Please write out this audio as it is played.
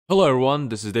Hello everyone,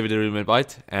 this is David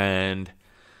Byte, and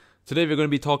today we're going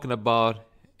to be talking about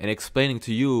and explaining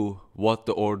to you what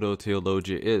the Ordo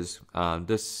Theologiae is.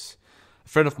 This a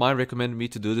friend of mine recommended me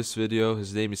to do this video.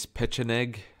 His name is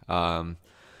Pecheneg,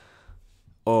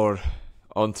 or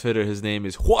on Twitter his name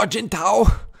is Hua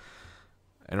Jintao.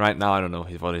 And right now I don't know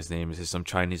what his name is. It's some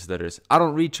Chinese letters. I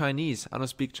don't read Chinese. I don't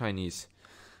speak Chinese.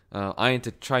 I ain't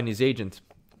a Chinese agent,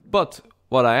 but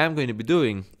what I am going to be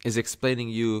doing is explaining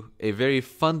you a very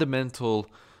fundamental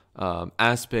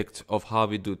aspect of how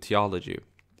we do theology.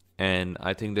 And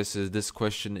I think this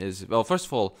question is, well, first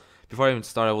of all, before I even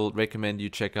start, I will recommend you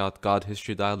check out God,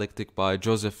 History, Dialectic by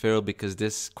Joseph Farrell, because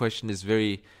this question is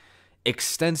very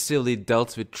extensively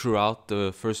dealt with throughout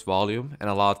the first volume, and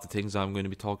a lot of the things I'm going to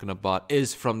be talking about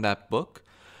is from that book.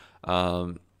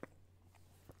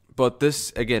 But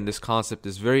this concept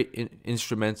is very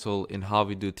instrumental in how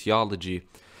we do theology.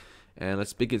 And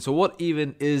let's begin. So what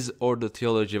even is Ordo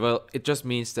Theology? Well, it just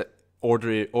means that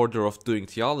order of doing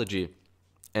theology.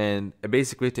 And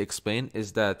basically to explain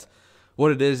is that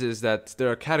what it is that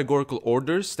there are categorical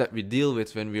orders that we deal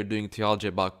with when we're doing theology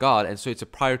about God. And so it's a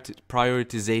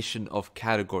prioritization of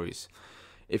categories.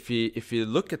 If you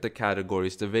look at the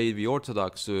categories, the way we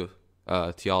Orthodox do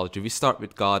theology, we start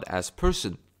with God as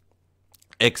person.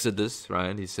 Exodus,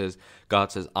 right?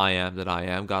 God says, I am that I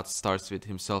am. God starts with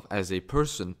himself as a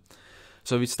person.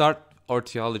 So we start our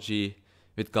theology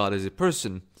with God as a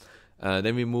person.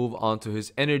 Then we move on to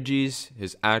his energies,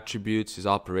 his attributes, his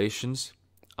operations.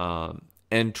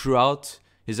 And throughout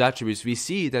his attributes, we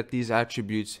see that these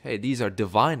attributes, these are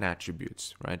divine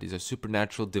attributes, right? These are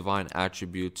supernatural divine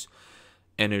attributes,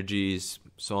 energies,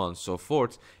 so on and so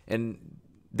forth. And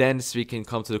thence we can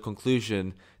come to the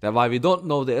conclusion that while we don't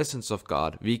know the essence of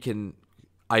God, we can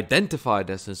identify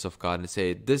the essence of God and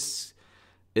say this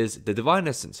is the divine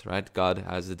essence, right? God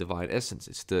has the divine essence.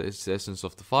 It's the essence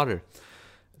of the Father.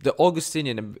 The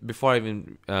Augustinian, and before I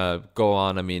even go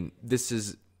on, I mean, this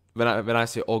is when I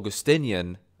say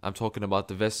Augustinian, I'm talking about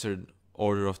the Western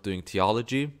order of doing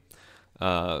theology.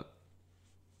 So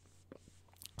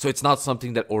it's not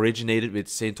something that originated with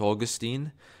St.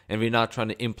 Augustine, and we're not trying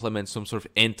to implement some sort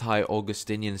of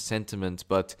anti-Augustinian sentiment,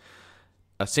 but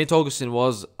St. Augustine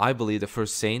was, I believe, the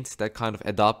first saint that kind of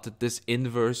adopted this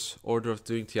inverse order of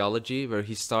doing theology, where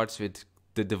he starts with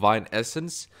the divine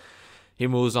essence, he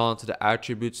moves on to the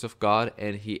attributes of God,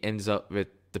 and he ends up with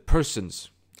the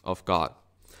persons of God.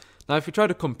 Now, if you try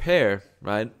to compare,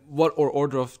 right, what our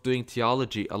order of doing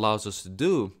theology allows us to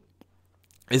do,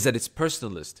 is that it's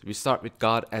personalist. We start with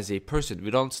God as a person.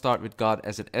 We don't start with God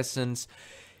as an essence.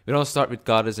 We don't start with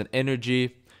God as an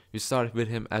energy. We start with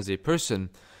him as a person.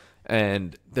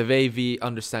 And the way we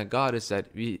understand God is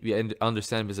that we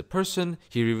understand him as a person.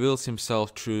 He reveals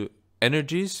himself through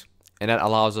energies, and that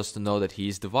allows us to know that he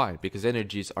is divine, because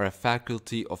energies are a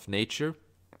faculty of nature.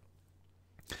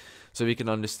 So we can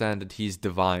understand that he's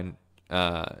divine.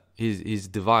 He's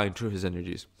divine through his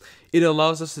energies. It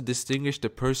allows us to distinguish the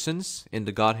persons in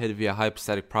the Godhead via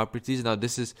hypostatic properties. Now,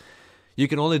 you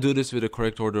can only do this with a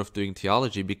correct order of doing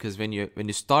theology, because when you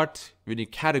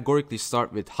categorically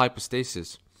start with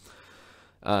hypostasis,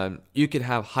 you can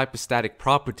have hypostatic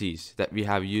properties that we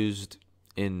have used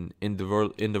in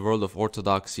the world of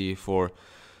orthodoxy for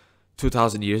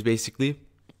 2,000 years, basically,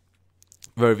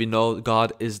 where we know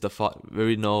God is where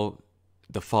we know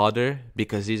the Father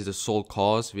because he's the sole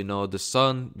cause. We know the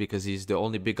Son because he's the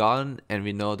only begotten, and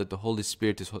we know that the Holy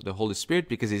Spirit is the Holy Spirit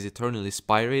because he's eternally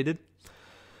spirated.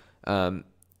 And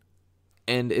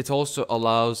it also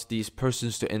allows these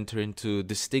persons to enter into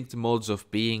distinct modes of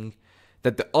being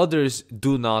that the others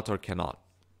do not or cannot.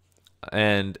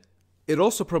 And it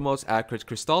also promotes accurate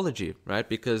Christology, right?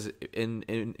 Because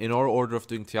in our order of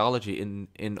doing theology,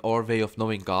 in our way of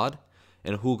knowing God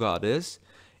and who God is,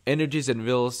 energies and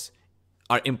wills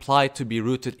are implied to be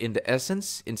rooted in the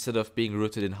essence instead of being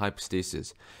rooted in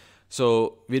hypostasis.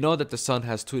 So we know that the Son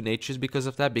has two natures because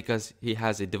of that, because he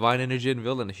has a divine energy and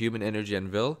will and a human energy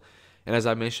and will. And as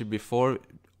I mentioned before,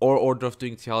 our order of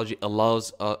doing theology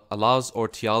allows our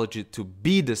theology to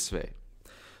be this way.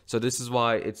 So this is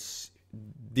why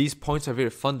these points are very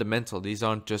fundamental. These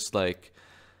aren't just like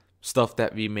stuff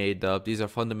that we made up. These are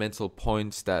fundamental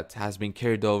points that has been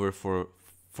carried over for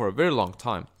a very long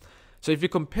time. So if you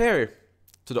compare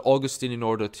to the Augustinian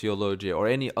Ordo Theologiae or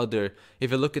any other, if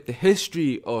you look at the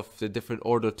history of the different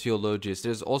Ordo Theologies,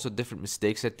 there's also different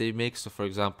mistakes that they make. So for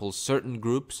example, certain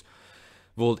groups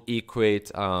will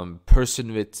equate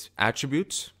person with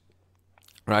attributes,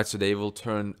 right? So they will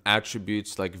turn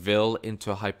attributes like will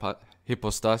into a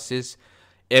hypostasis.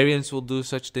 Arians will do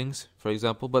such things, for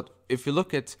example. But if you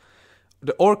look at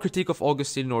or critique of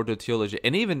Augustine in Ordo Theology,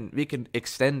 and even we can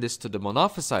extend this to the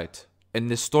Monophysite and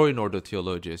Nestorian Ordo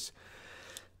Theologies.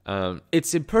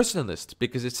 It's impersonalist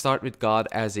because it starts with God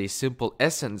as a simple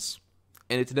essence,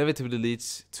 and it inevitably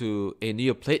leads to a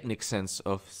Neoplatonic sense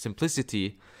of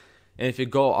simplicity. And if you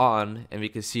go on, and we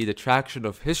can see the traction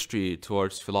of history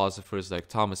towards philosophers like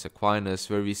Thomas Aquinas,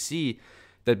 where we see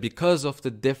that because of the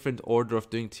different order of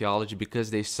doing theology, because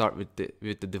they start with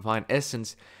the divine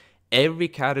essence, every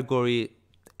category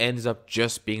ends up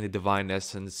just being the divine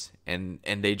essence, and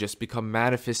they just become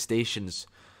manifestations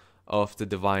of the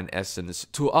divine essence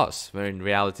to us, where in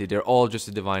reality they're all just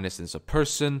the divine essence. A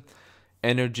person,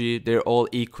 energy, they're all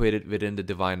equated within the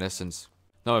divine essence.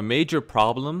 Now, a major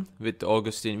problem with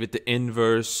Augustine, with the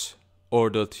inverse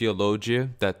Ordo Theologiae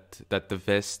that the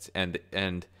West and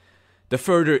the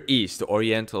further east, the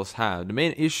Orientals have, the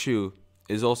main issue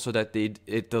is also that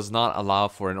it does not allow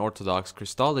for an Orthodox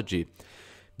Christology,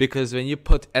 because when you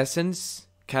put essence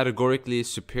categorically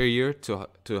superior to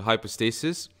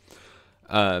hypostasis,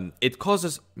 it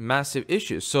causes massive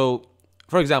issues. So,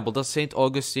 for example, does Saint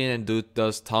Augustine and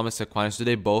does Thomas Aquinas, do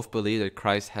they both believe that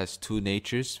Christ has two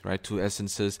natures, right? Two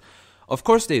essences? Of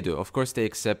course they do. Of course they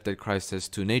accept that Christ has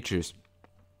two natures.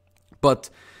 But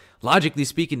logically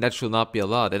speaking, that should not be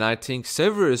allowed. And I think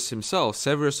Severus himself,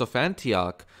 Severus of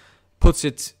Antioch, puts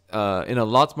it in a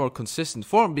lot more consistent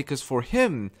form, because for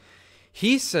him,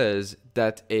 he says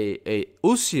that a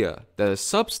ousia, that a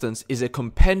substance, is a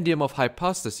compendium of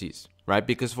hypostases, right?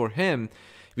 Because for him,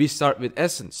 we start with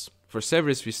essence. For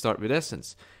Severus, we start with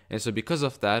essence. And so because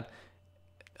of that,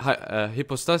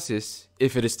 hypostasis,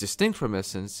 if it is distinct from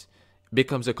essence,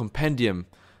 becomes a compendium.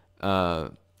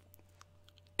 And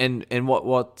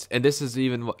this is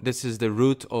the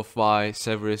root of why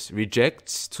Severus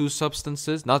rejects two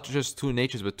substances, not just two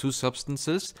natures, but two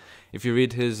substances. If you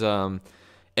read his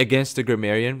Against the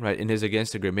Grammarian, right? In his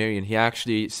Against the Grammarian, he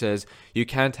actually says you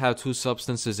can't have two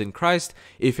substances in Christ.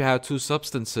 If you have two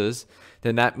substances,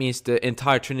 then that means the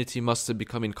entire Trinity must have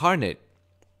become incarnate.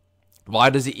 Why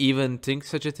does he even think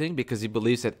such a thing? Because he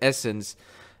believes that essence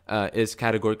is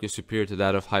categorically superior to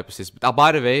that of hypostasis.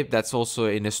 By the way, that's also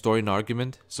a Nestorian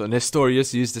argument. So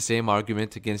Nestorius used the same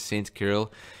argument against Saint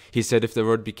Cyril. He said if the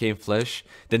Word became flesh,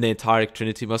 then the entire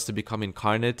Trinity must have become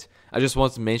incarnate. I just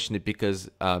want to mention it because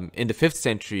in the 5th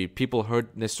century, people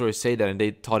heard Nestorius say that and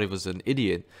they thought he was an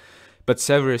idiot. But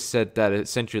Severus said that a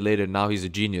century later, now he's a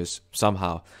genius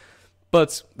somehow.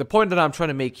 But the point that I'm trying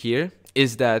to make here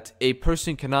is that a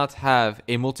person cannot have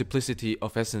a multiplicity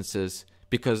of essences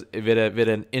because with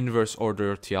an inverse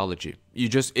order of theology.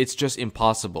 It's just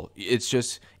impossible. It's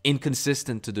just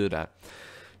inconsistent to do that.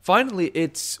 Finally,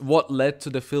 it's what led to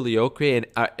the Filioque and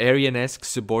Arianesque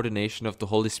subordination of the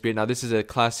Holy Spirit. Now, this is a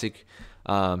classic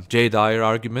J. Dyer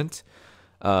argument.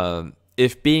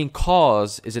 If being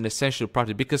cause is an essential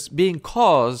property, because being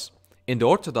cause, in the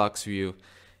Orthodox view,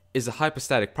 is a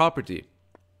hypostatic property.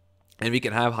 And we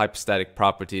can have hypostatic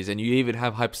properties, and you even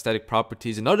have hypostatic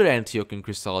properties in other Antiochian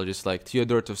Christologists like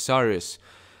Theodoret of Sardes,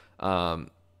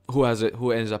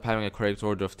 who ends up having a correct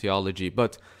order of theology.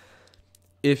 But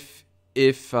if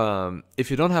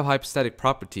you don't have hypostatic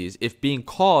properties, if being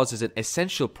cause is an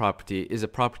essential property, is a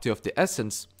property of the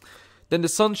essence, then the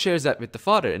Son shares that with the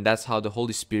Father, and that's how the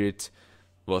Holy Spirit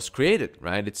was created,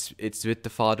 right? It's with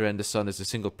the Father and the Son as a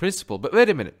single principle. But wait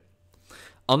a minute.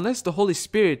 Unless the Holy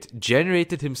Spirit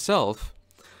generated himself,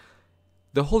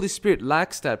 the Holy Spirit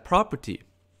lacks that property,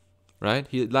 right?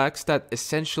 He lacks that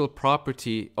essential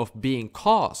property of being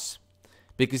cause,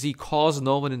 because he caused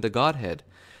no one in the Godhead.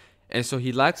 And so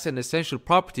he lacks an essential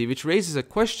property, which raises a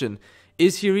question: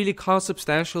 is he really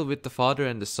consubstantial with the Father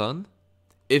and the Son?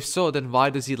 If so, then why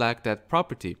does he lack that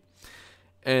property?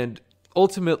 And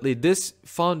ultimately,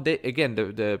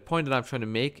 the point that I'm trying to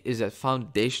make is that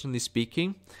foundationally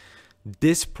speaking,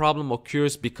 this problem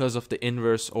occurs because of the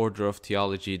inverse order of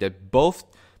theology that both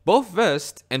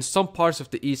West and some parts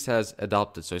of the East has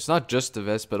adopted. So it's not just the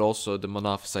West, but also the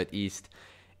Monophysite East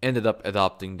ended up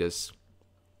adopting this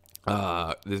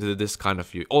kind of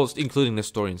view, also including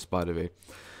Nestorians, by the way.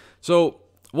 So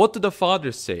what do the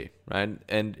fathers say, right?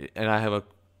 And I have a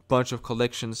bunch of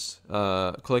collection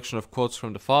of quotes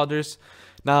from the fathers.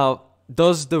 Now,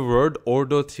 does the word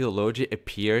Ordo Theologiae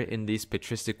appear in these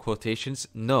patristic quotations?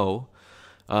 No.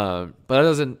 But that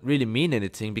doesn't really mean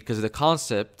anything, because the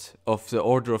concept of the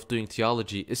order of doing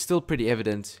theology is still pretty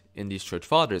evident in these church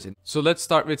fathers. So let's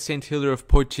start with St. Hilary of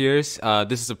Poitiers.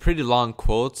 This is a pretty long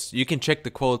quote. You can check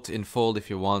the quote in full if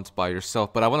you want by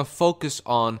yourself, but I want to focus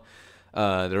on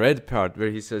the red part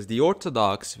where he says, "The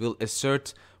Orthodox will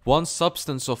assert one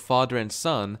substance of Father and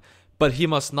Son, but he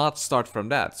must not start from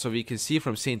that." So we can see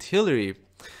from St. Hilary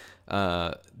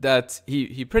that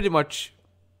he pretty much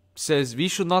says we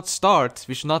should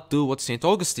not do what St.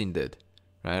 Augustine did,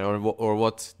 right? Or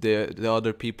what the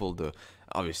other people do.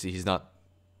 Obviously, he's not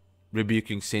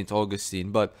rebuking St.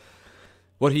 Augustine, but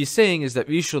what he's saying is that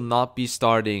we should not be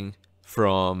starting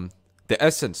from the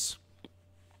essence.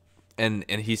 And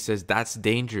he says that's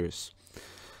dangerous.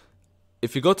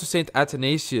 If you go to St.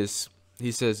 Athanasius,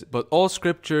 he says, but all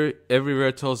scripture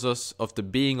everywhere tells us of the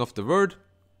being of the Word,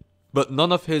 but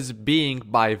none of his being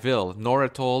by will, nor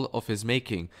at all of his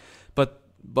making.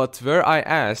 But where I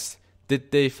asked,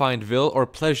 did they find will or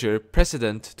pleasure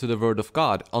precedent to the Word of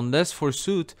God, unless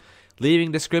forsooth,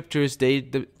 leaving the scriptures,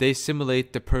 they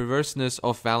simulate the perverseness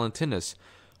of Valentinus.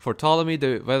 For Ptolemy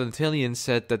the Valentinian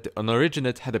said that an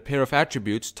originate had a pair of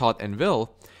attributes, taught and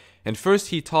will, and first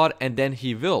he taught and then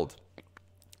he willed.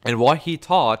 And what he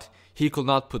taught he could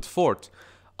not put forth,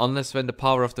 unless when the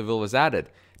power of the will was added.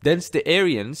 Thence the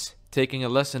Arians, taking a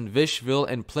lesson, wish, will,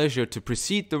 and pleasure to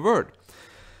precede the word.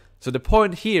 So the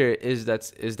point here is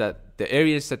that the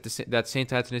Arians that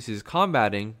Saint Athanasius is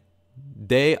combating,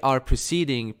 they are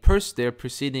preceding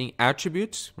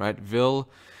attributes, right, will,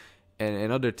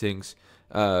 and other things,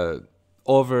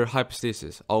 over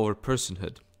hypostasis, over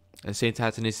personhood. And Saint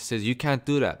Athanasius says you can't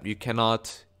do that. You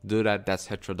cannot do that. That's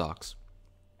heterodox.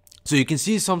 So you can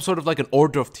see some sort of like an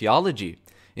order of theology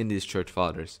in these church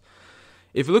fathers.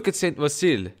 If you look at Saint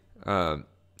Basil,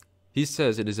 he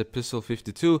says in his Epistle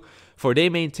 52, for they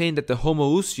maintain that the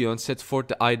homoousion sets forth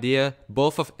the idea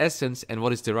both of essence and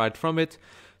what is derived from it,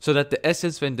 so that the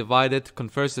essence when divided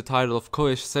confers the title of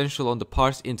coessential on the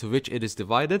parts into which it is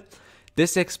divided.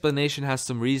 This explanation has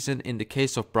some reason in the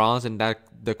case of bronze and that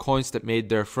the coins that made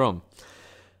therefrom.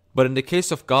 But in the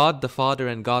case of God the Father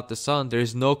and God the Son, there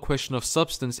is no question of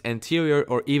substance anterior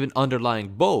or even underlying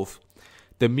both.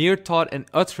 The mere thought and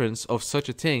utterance of such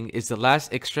a thing is the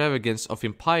last extravagance of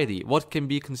impiety. What can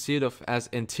be conceived of as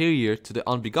anterior to the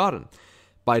unbegotten?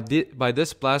 By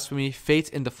this blasphemy, faith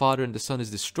in the Father and the Son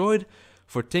is destroyed,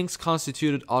 for things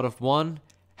constituted out of one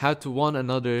have to one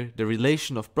another the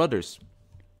relation of brothers.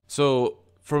 So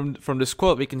from this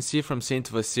quote, we can see from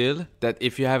Saint Basil that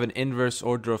if you have an inverse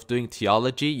order of doing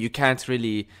theology, you can't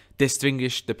really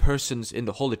distinguish the persons in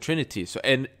the Holy Trinity. So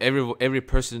and every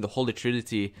person in the Holy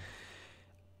Trinity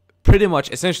pretty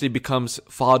much essentially becomes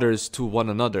fathers to one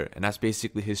another, and that's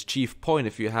basically his chief point.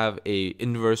 If you have a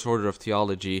inverse order of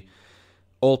theology,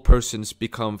 all persons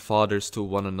become fathers to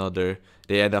one another.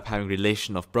 They end up having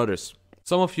relation of brothers.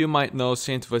 Some of you might know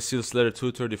Saint Basil's letter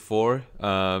 234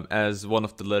 as one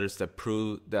of the letters that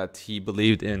prove that he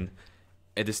believed in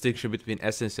a distinction between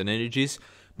essence and energies,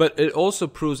 but it also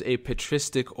proves a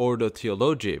patristic Ordo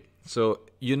Theologiae. So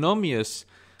Eunomius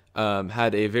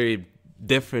had a very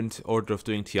different order of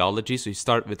doing theology. So he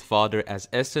starts with Father as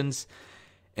essence,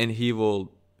 and he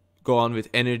will go on with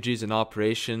energies and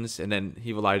operations, and then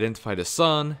he will identify the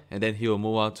Son, and then he will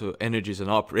move on to energies and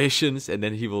operations, and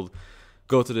then he will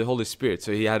go to the Holy Spirit.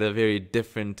 So he had a very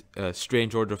different,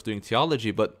 strange order of doing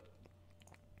theology. But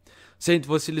Saint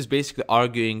Basil is basically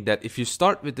arguing that if you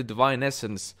start with the divine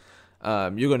essence,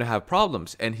 you're going to have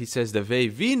problems. And he says the way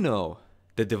we know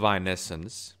the divine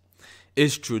essence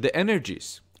is through the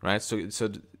energies, right? So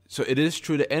it is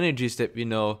through the energies that we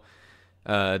know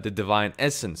the divine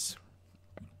essence.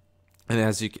 And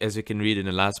as you can read in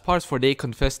the last parts, for they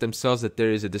confess themselves that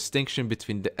there is a distinction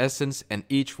between the essence and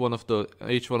each one of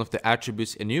the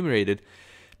attributes enumerated.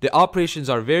 The operations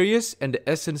are various and the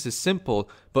essence is simple,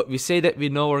 but we say that we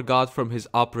know our God from his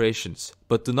operations,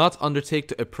 but do not undertake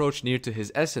to approach near to his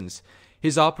essence.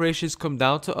 His operations come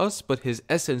down to us, but his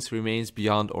essence remains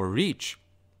beyond our reach.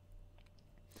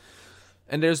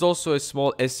 And there's also a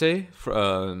small essay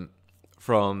from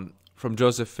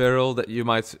Joseph Farrell that you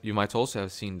might also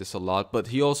have seen this a lot, but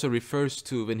he also refers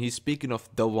to, when he's speaking of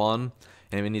the one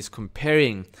and when he's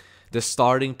comparing the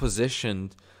starting position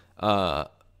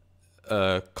contra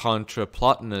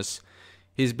Plotinus,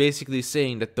 he's basically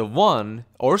saying that the one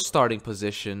or starting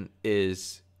position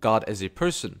is God as a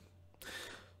person.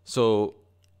 So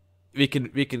we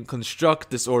can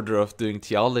construct this order of doing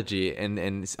theology and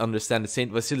understand that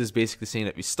Saint Basil is basically saying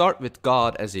that we start with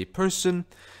God as a person,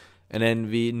 and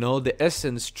then we know the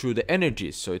essence through the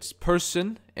energies. So it's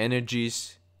person,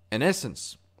 energies, and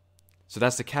essence. So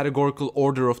that's the categorical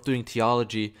order of doing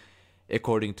theology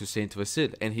according to Saint Basil.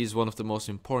 And he's one of the most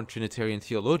important Trinitarian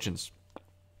theologians.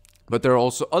 But there are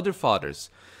also other fathers,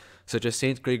 such as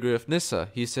Saint Gregory of Nyssa.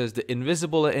 He says the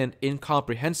invisible and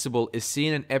incomprehensible is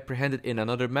seen and apprehended in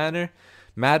another matter.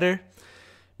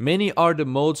 Many are the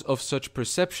modes of such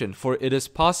perception, for it is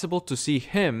possible to see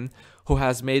him who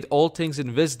has made all things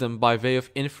in wisdom by way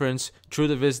of inference through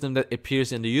the wisdom that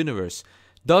appears in the universe.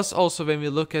 Thus also when we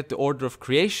look at the order of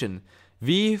creation,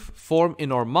 we form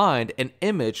in our mind an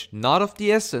image not of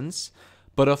the essence,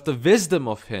 but of the wisdom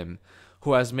of him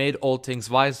who has made all things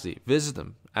wisely.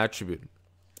 Wisdom, attribute.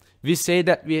 We say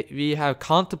that we have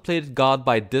contemplated God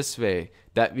by this way,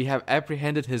 that we have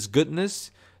apprehended his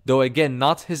goodness, though again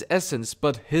not his essence,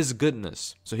 but his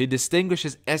goodness. So he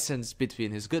distinguishes essence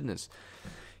between his goodness.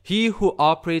 He who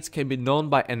operates can be known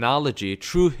by analogy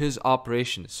through his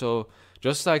operation. So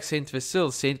just like Saint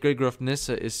Vasil, Saint Gregory of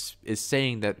Nyssa is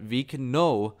saying that we can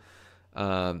know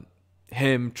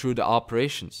him through the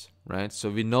operations, right? So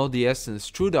we know the essence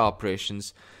through the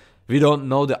operations. We don't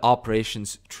know the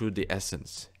operations through the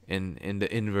essence in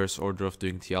the inverse order of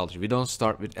doing theology. We don't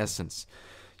start with essence.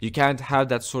 You can't have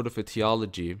that sort of a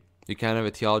theology. You can't have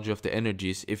a theology of the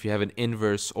energies if you have an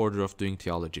inverse order of doing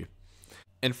theology.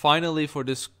 And finally, for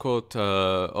this quote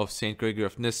of Saint Gregory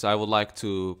of Nyssa, I would like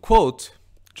to quote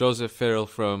Joseph Farrell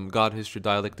from God History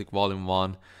Dialectic Volume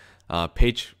 1,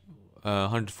 page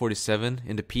 147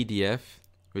 in the PDF,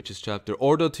 which is chapter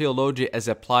Ordo Theologiae as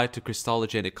applied to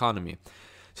Christology and economy.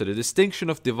 So the distinction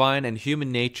of divine and human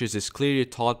natures is clearly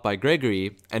taught by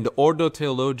Gregory, and the Ordo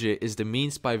Theologiae is the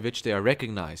means by which they are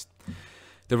recognized.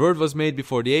 The Word was made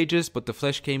before the ages, but the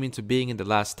flesh came into being in the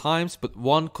last times, but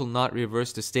one could not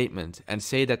reverse the statement and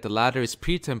say that the latter is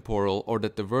pretemporal or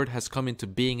that the Word has come into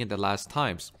being in the last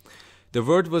times. The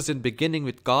Word was in beginning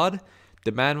with God,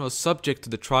 the man was subject to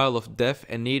the trial of death,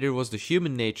 and neither was the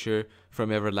human nature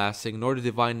from everlasting, nor the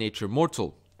divine nature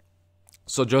mortal.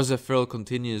 So Joseph Farrell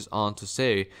continues on to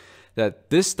say that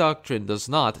this doctrine does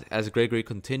not, as Gregory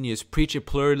continues, preach a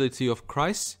plurality of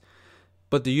Christ,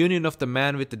 but the union of the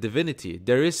man with the divinity.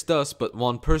 There is thus but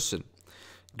one person.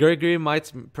 Gregory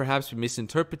might perhaps be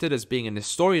misinterpreted as being an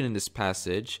historian in this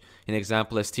passage, an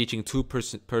example as teaching two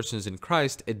persons in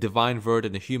Christ, a divine Word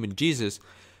and a human Jesus.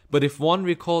 But if one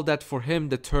recall that for him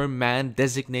the term man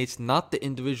designates not the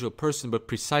individual person but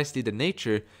precisely the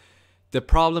nature, the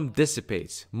problem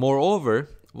dissipates. Moreover,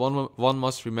 one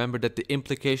must remember that the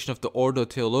implication of the Ordo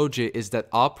Theologiae is that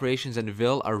operations and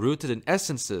will are rooted in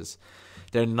essences.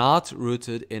 They're not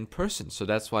rooted in persons. So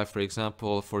that's why, for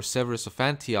example, for Severus of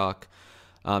Antioch,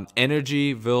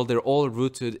 energy, will, they're all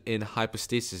rooted in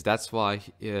hypostasis. That's why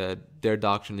their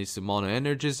doctrine leads to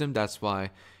monoenergism. That's why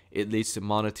it leads to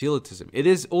monothelitism. It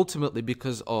is ultimately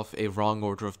because of a wrong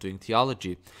order of doing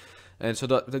theology. And so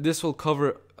this will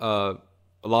cover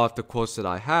a lot of the quotes that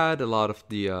I had, a lot of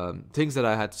the things that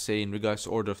I had to say in regards to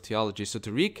order of theology. So to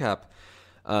recap,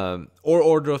 or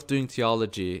order of doing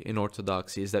theology in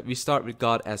Orthodoxy is that we start with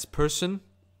God as person,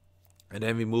 and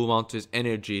then we move on to his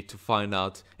energy to find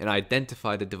out and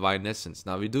identify the divine essence.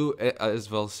 Now we do as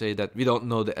well say that we don't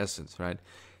know the essence, right?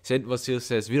 Saint Vasil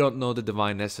says we don't know the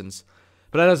divine essence,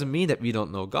 but that doesn't mean that we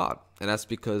don't know God. And that's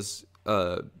because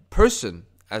person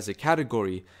as a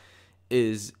category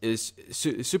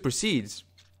supersedes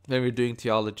when we're doing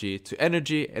theology to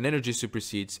energy, and energy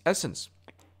supersedes essence.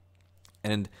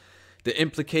 And the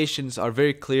implications are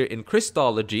very clear in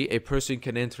Christology. A person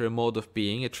can enter a mode of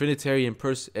being, a Trinitarian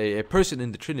person, a person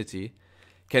in the Trinity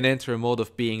can enter a mode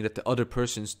of being that the other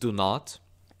persons do not.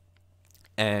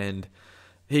 And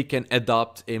he can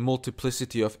adopt a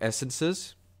multiplicity of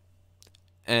essences.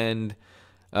 And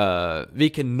we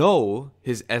can know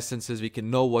his essences, we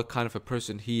can know what kind of a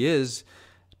person he is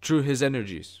through his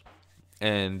energies.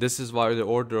 And this is why the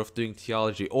order of doing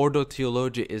theology, Ordo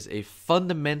Theologiae, is a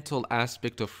fundamental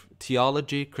aspect of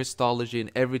theology, Christology,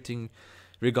 and everything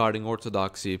regarding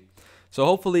Orthodoxy. So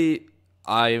hopefully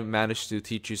I managed to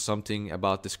teach you something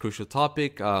about this crucial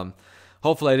topic.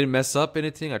 Hopefully I didn't mess up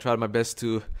anything. I tried my best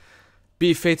to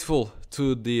be faithful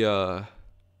to the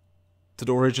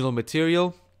original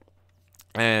material.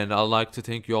 And I'd like to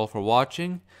thank you all for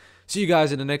watching. See you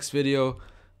guys in the next video.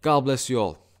 God bless you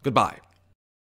all. Goodbye.